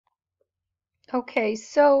Okay,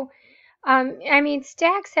 so I mean,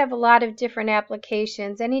 stacks have a lot of different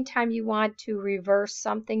applications. Anytime you want to reverse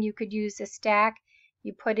something, you could use a stack.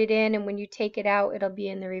 You put it in, and when you take it out, it'll be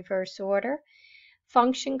in the reverse order.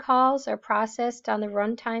 Function calls are processed on the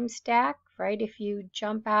runtime stack, right? If you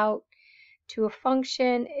jump out to a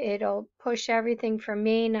function, it'll push everything from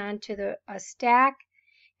main onto a stack.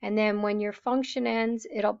 And then when your function ends,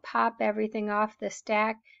 it'll pop everything off the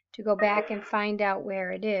stack to go back and find out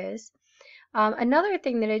where it is. Another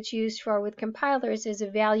thing that it's used for with compilers is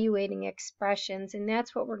evaluating expressions, and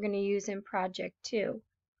that's what we're going to use in project 2.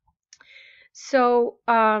 So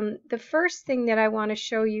the first thing that I want to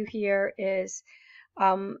show you here is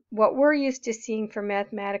what we're used to seeing for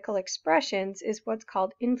mathematical expressions is what's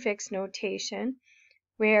called infix notation,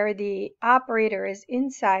 where the operator is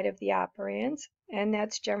inside of the operands, and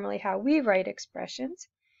that's generally how we write expressions.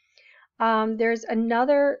 There's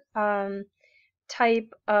another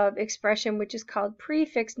type of expression which is called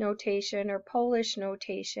prefix notation or Polish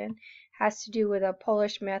notation. Has to do with a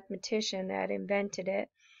Polish mathematician that invented it,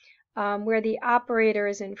 where the operator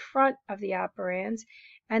is in front of the operands.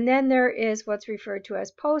 And then there is what's referred to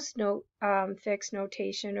as postfix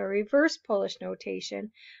notation or reverse Polish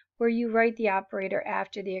notation, where you write the operator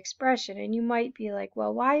after the expression. And you might be like,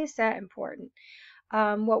 well, why is that important?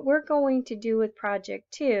 What we're going to do with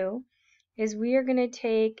project 2 is we are going to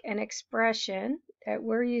take an expression that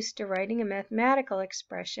we're used to writing, a mathematical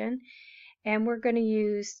expression, and we're going to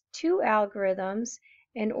use 2 algorithms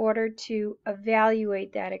in order to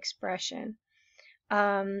evaluate that expression.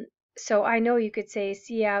 So I know you could say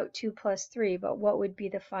C out 2 plus 3, but what would be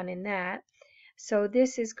the fun in that? So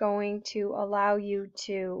this is going to allow you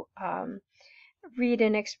to read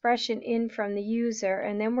an expression in from the user,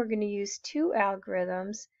 and then we're going to use 2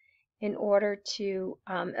 algorithms in order to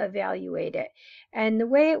evaluate it. And the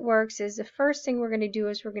way it works is the first thing we're going to do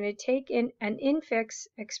is we're going to take in an infix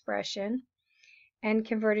expression and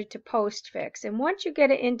convert it to postfix. And once you get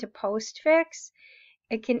it into postfix,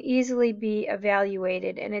 it can easily be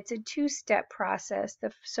evaluated, and it's a 2-step process.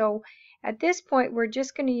 So at this point, we're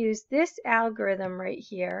just going to use this algorithm right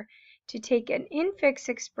here to take an infix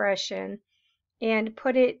expression and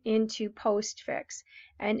put it into postfix.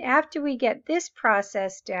 And after we get this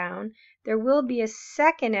process down, there will be a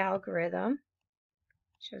second algorithm,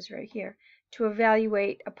 shows right here, to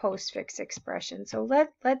evaluate a postfix expression. So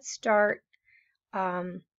let's start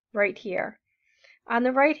right here. On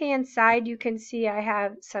the right hand side, you can see I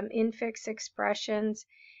have some infix expressions,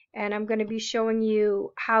 and I'm going to be showing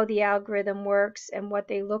you how the algorithm works and what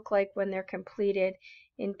they look like when they're completed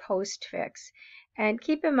in postfix. And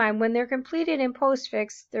keep in mind, when they're completed in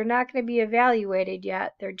postfix, they're not going to be evaluated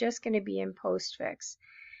yet. They're just going to be in postfix.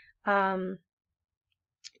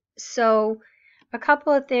 So a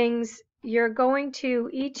couple of things. You're going to,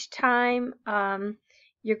 each time,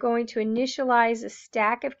 you're going to initialize a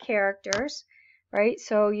stack of characters, right?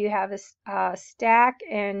 So you have a stack,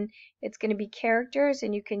 and it's going to be characters,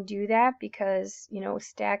 and you can do that because, you know,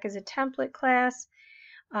 stack is a template class.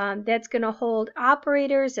 That's going to hold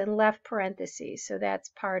operators and left parentheses, so that's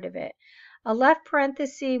part of it. A left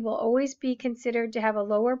parenthesis will always be considered to have a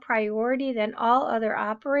lower priority than all other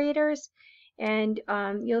operators, and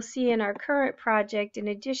you'll see in our current project, in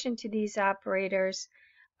addition to these operators,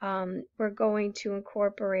 we're going to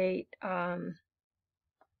incorporate an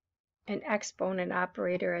exponent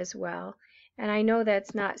operator as well. And I know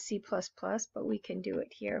that's not C++, but we can do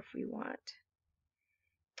it here if we want.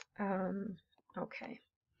 Okay.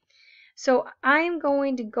 So I'm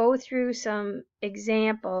going to go through some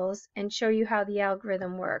examples and show you how the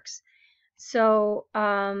algorithm works. So,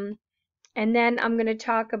 and then I'm going to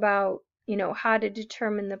talk about, you know, how to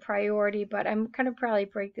determine the priority, but I'm going to probably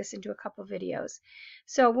break this into a couple videos.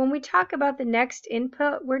 So when we talk about the next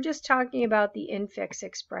input, we're just talking about the infix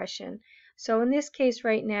expression. So in this case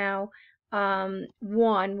right now,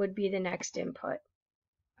 1 would be the next input.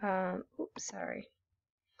 Oops, sorry.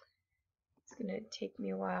 It's going to take me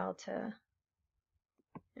a while to,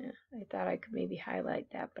 yeah, I thought I could maybe highlight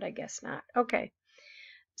that, but I guess not. Okay,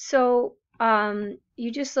 so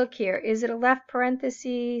you just look here. Is it a left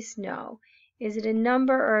parentheses? No. Is it a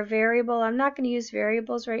number or a variable? I'm not going to use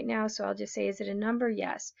variables right now, so I'll just say, is it a number?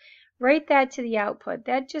 Yes. Write that to the output.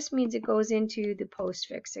 That just means it goes into the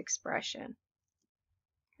postfix expression.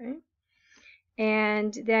 Okay,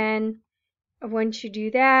 and then once you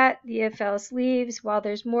do that, the if else leaves while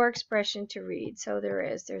there's more expression to read. So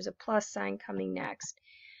there's a plus sign coming next.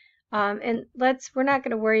 And we're not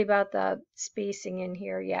going to worry about the spacing in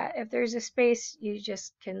here yet. If there's a space, you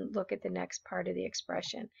just can look at the next part of the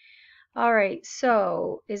expression. All right,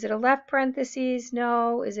 so is it a left parentheses?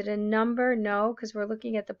 No. Is it a number? No, because we're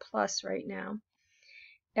looking at the plus right now.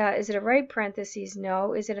 Is it a right parentheses?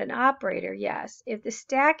 No. Is it an operator? Yes. If the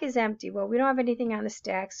stack is empty, well, we don't have anything on the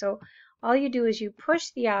stack, so all you do is you push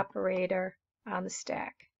the operator on the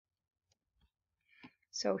stack.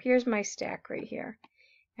 So here's my stack right here.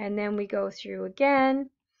 And then we go through again,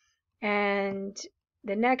 and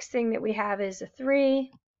the next thing that we have is a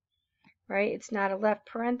 3. Right? It's not a left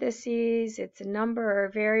parentheses, it's a number or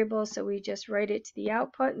a variable, so we just write it to the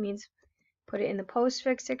output, means put it in the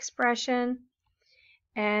postfix expression.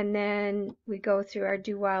 And then we go through our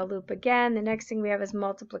do while loop again. The next thing we have is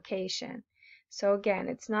multiplication. So again,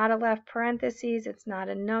 it's not a left parentheses, it's not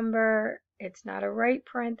a number, it's not a right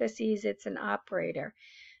parentheses, it's an operator.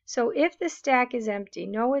 So if the stack is empty,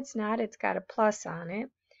 no it's not, it's got a plus on it.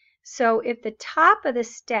 So if the top of the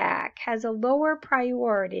stack has a lower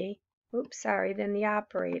priority, than the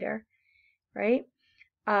operator, right?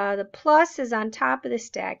 The plus is on top of the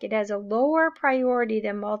stack. It has a lower priority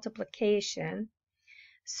than multiplication.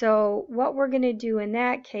 So what we're going to do in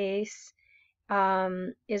that case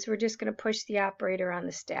is we're just going to push the operator on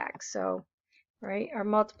the stack. So, right, our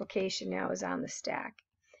multiplication now is on the stack.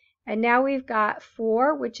 And now we've got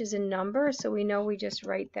 4, which is a number, so we know we just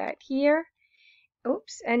write that here.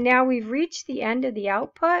 And now we've reached the end of the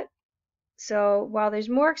output. So while there's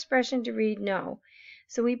more expression to read, no.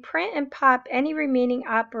 So we print and pop any remaining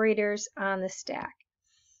operators on the stack.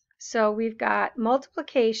 So we've got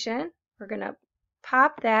multiplication. We're going to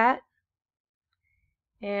pop that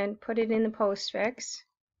and put it in the postfix.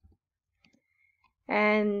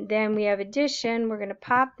 And then we have addition. We're going to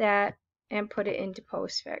pop that and put it into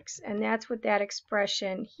postfix. And that's what that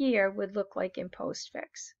expression here would look like in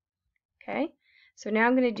postfix. Okay? So now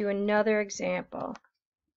I'm going to do another example.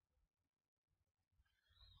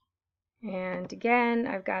 And again,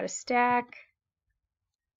 I've got a stack,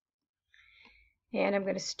 and I'm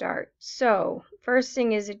going to start. So first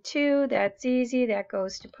thing is a 2, that's easy, that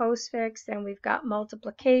goes to postfix. Then we've got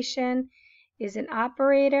multiplication is an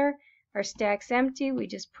operator. Our stack's empty, we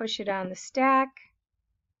just push it on the stack.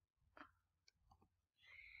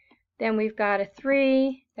 Then we've got a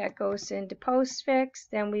 3, that goes into postfix.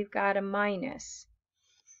 Then we've got a minus.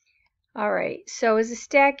 All right, so is the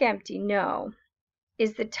stack empty? No.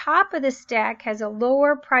 Is the top of the stack has a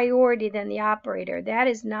lower priority than the operator? That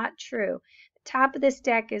is not true. The top of the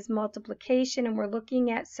stack is multiplication, and we're looking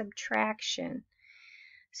at subtraction.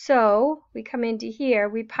 So we come into here,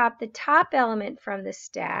 we pop the top element from the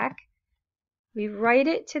stack, we write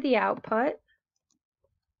it to the output,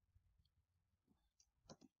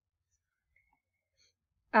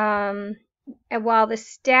 and while the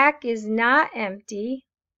stack is not empty,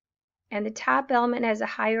 and the top element has a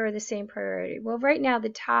higher or the same priority. Well, right now the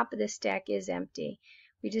top of the stack is empty.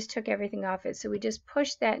 We just took everything off it, so we just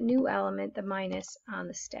push that new element, the minus, on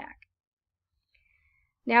the stack.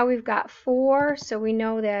 Now we've got 4, so we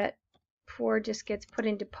know that 4 just gets put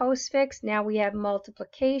into postfix. Now we have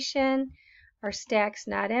multiplication. Our stack's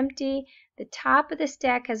not empty. The top of the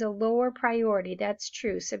stack has a lower priority. That's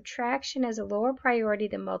true. Subtraction has a lower priority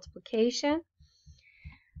than multiplication.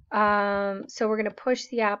 So we're going to push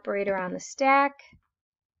the operator on the stack.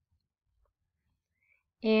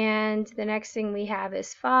 And the next thing we have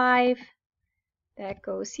is 5. That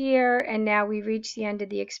goes here. And now we reach the end of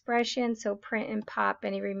the expression, so print and pop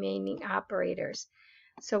any remaining operators.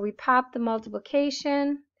 So we pop the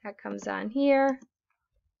multiplication. That comes on here.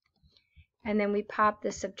 And then we pop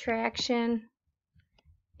the subtraction.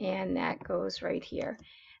 And that goes right here.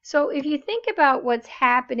 So if you think about what's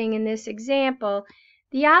happening in this example,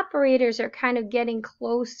 the operators are kind of getting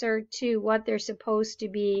closer to what they're supposed to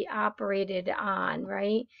be operated on,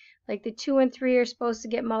 right? Like the 2 and 3 are supposed to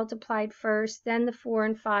get multiplied first, then the 4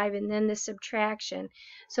 and 5, and then the subtraction.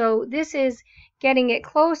 So this is getting it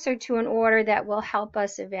closer to an order that will help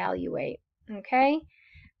us evaluate, okay?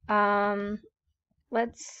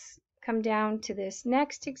 Let's come down to this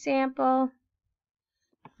next example.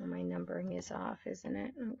 Oh, my numbering is off, isn't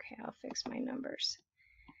it? Okay, I'll fix my numbers.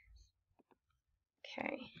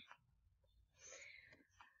 Okay.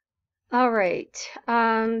 All right.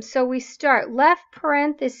 So we start left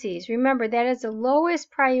parentheses. Remember, that is the lowest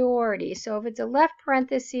priority. So if it's a left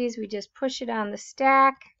parentheses, we just push it on the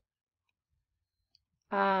stack.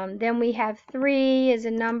 Then we have 3 as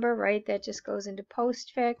a number, right? That just goes into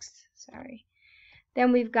postfix. Sorry.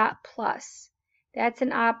 Then we've got plus. That's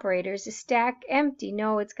an operator. Is the stack empty?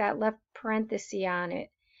 No, it's got left parenthesis on it.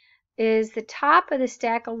 Is the top of the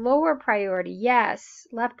stack a lower priority? Yes.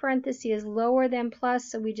 Left parenthesis is lower than plus,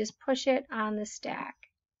 so we just push it on the stack.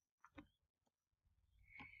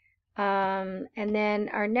 And then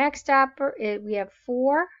our next we have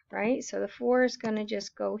 4, right? So the 4 is going to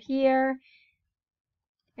just go here.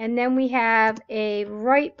 And then we have a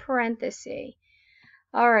right parenthesis.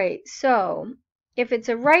 All right, so if it's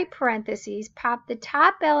a right parenthesis, pop the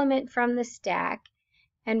top element from the stack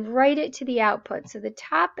and write it to the output. So the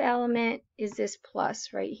top element is this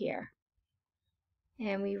plus right here.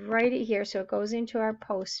 And we write it here so it goes into our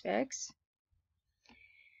postfix.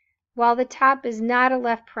 While the top is not a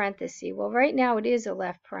left parenthesis. Well, right now it is a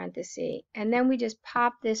left parenthesis. And then we just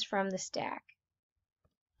pop this from the stack.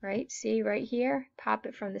 Right? See right here? Pop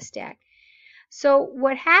it from the stack. So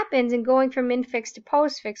what happens in going from infix to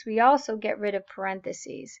postfix, we also get rid of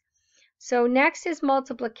parentheses. So next is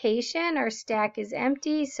multiplication. Our stack is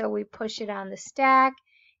empty, so we push it on the stack.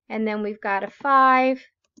 And then we've got a 5.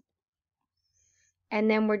 And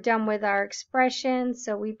then we're done with our expression,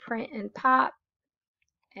 so we print and pop.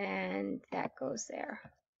 And that goes there.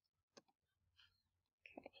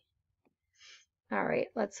 Okay. All right,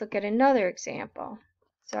 let's look at another example.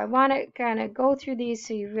 So I want to kind of go through these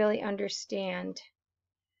so you really understand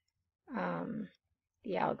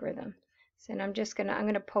the algorithm. So I'm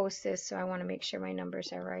going to post this, so I want to make sure my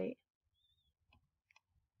numbers are right.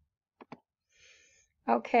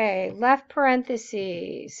 Okay, left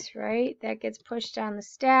parentheses, right? That gets pushed on the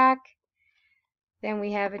stack. Then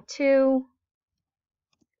we have a 2.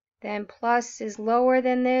 Then plus is lower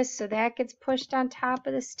than this, so that gets pushed on top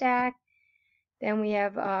of the stack. Then we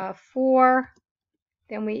have 4.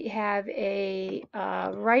 Then we have a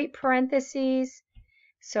right parentheses.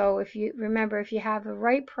 So if you remember, if you have a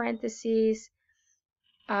right parentheses,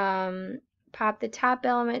 pop the top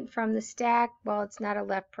element from the stack. Well, it's not a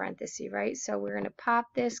left parenthesis, right? So we're going to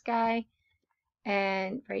pop this guy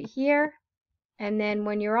and right here. And then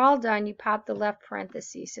when you're all done, you pop the left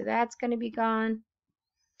parenthesis. So that's going to be gone.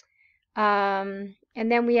 And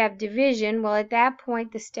then we have division. Well, at that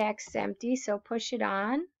point, the stack's empty, so push it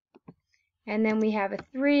on. And then we have a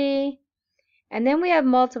 3. And then we have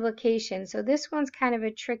multiplication. So this one's kind of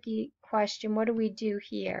a tricky question. What do we do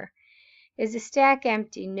here? Is the stack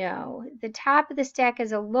empty? No. The top of the stack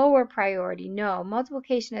has a lower priority? No.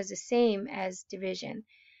 Multiplication is the same as division.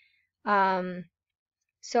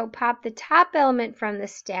 So pop the top element from the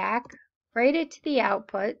stack, write it to the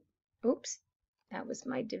output. Oops, that was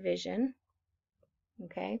my division.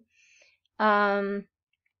 Okay.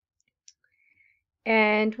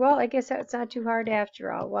 And well, I guess that's not too hard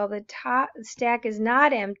after all. Well, the stack is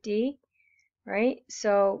not empty, right?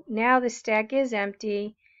 So now the stack is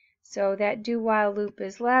empty. So that do while loop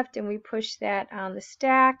is left, and we push that on the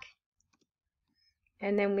stack.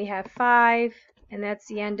 And then we have 5, and that's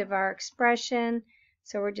the end of our expression.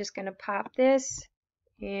 So we're just going to pop this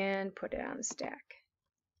and put it on the stack.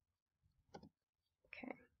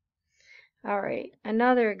 Okay. All right,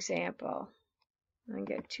 another example. I'm going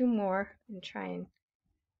to get 2 more and try and...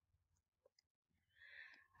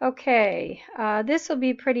 Okay, this will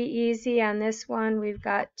be pretty easy on this one. We've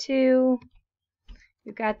got 2.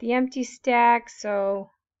 We've got the empty stack, so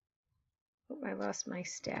I lost my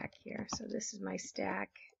stack here. So this is my stack,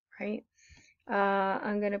 right?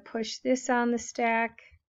 I'm going to push this on the stack.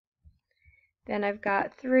 Then I've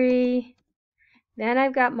got 3. Then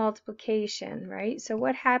I've got multiplication, right? So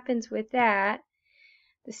what happens with that?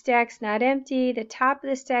 The stack's not empty. The top of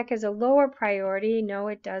the stack has a lower priority. No,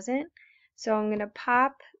 it doesn't. So I'm going to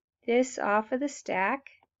pop this off of the stack.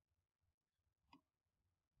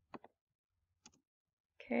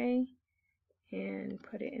 Okay, and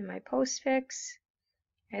put it in my postfix.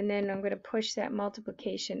 And then I'm going to push that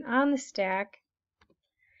multiplication on the stack.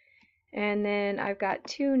 And then I've got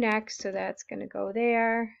 2 next, so that's going to go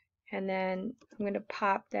there. And then I'm going to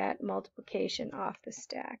pop that multiplication off the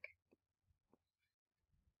stack.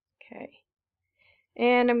 Okay.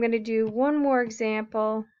 And I'm going to do one more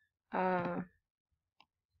example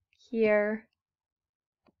here.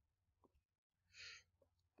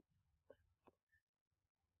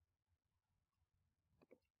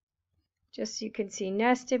 Just so you can see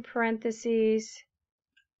nested parentheses.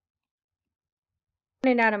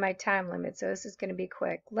 I'm running out of my time limit, so this is going to be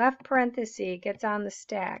quick. Left parenthesis gets on the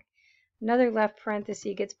stack. Another left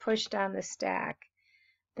parenthesis gets pushed on the stack.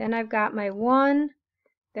 Then I've got my 1,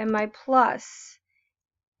 then my plus.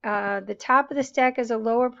 The top of the stack is a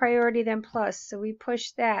lower priority than plus, so we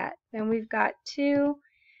push that. Then we've got 2.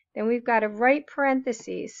 Then we've got a right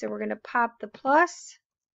parenthesis, so we're going to pop the plus.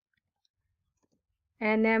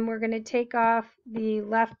 And then we're going to take off the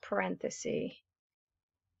left parenthesis.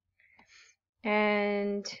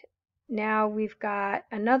 And now we've got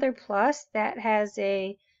another plus that has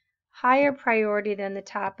a higher priority than the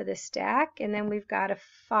top of the stack. And then we've got a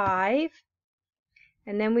 5.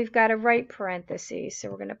 And then we've got a right parenthesis. So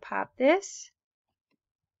we're going to pop this.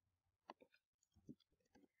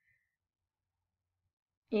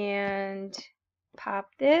 And pop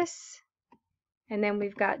this. And then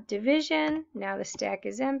we've got division. Now the stack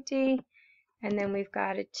is empty. And then we've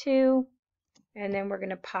got a 2. And then we're going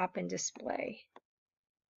to pop and display.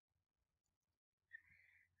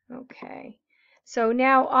 Okay. So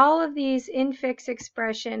now all of these infix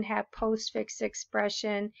expression have postfix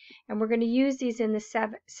expression, and we're going to use these in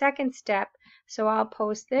the second step. So I'll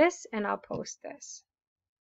post this and I'll post this.